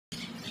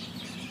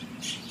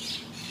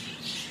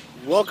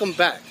Welcome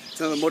back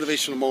to another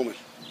motivational moment.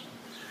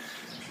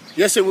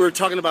 Yesterday we were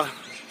talking about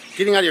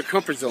getting out of your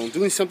comfort zone,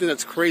 doing something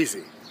that's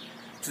crazy.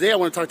 Today I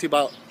want to talk to you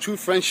about true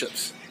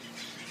friendships.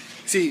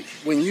 See,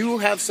 when you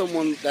have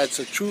someone that's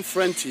a true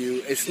friend to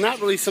you, it's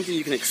not really something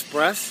you can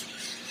express.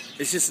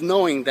 It's just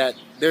knowing that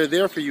they're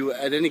there for you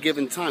at any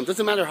given time.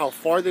 Doesn't matter how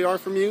far they are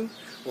from you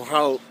or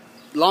how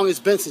long it's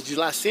been since you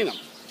last seen them.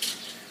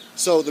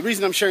 So the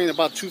reason I'm sharing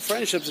about true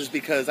friendships is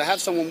because I have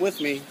someone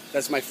with me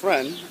that's my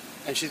friend,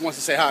 and she wants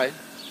to say hi.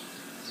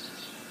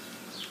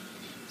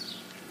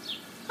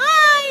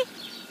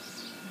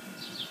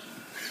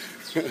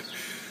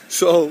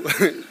 So,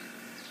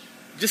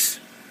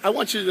 I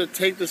want you to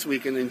take this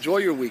weekend, enjoy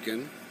your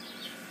weekend,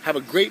 have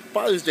a great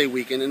Father's Day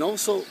weekend, and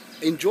also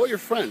enjoy your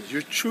friends,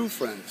 your true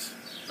friends.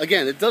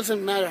 Again, it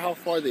doesn't matter how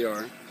far they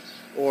are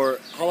or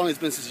how long it's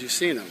been since you've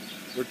seen them.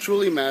 What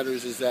truly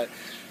matters is that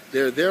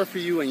they're there for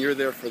you and you're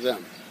there for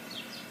them.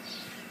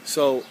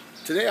 So,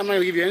 today I'm not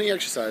going to give you any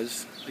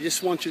exercise. I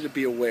just want you to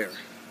be aware.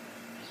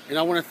 And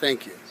I want to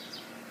thank you.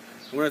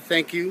 I want to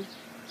thank you.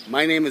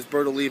 My name is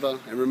Bert,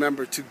 and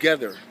remember,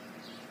 together,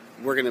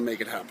 we're going to make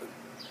it happen.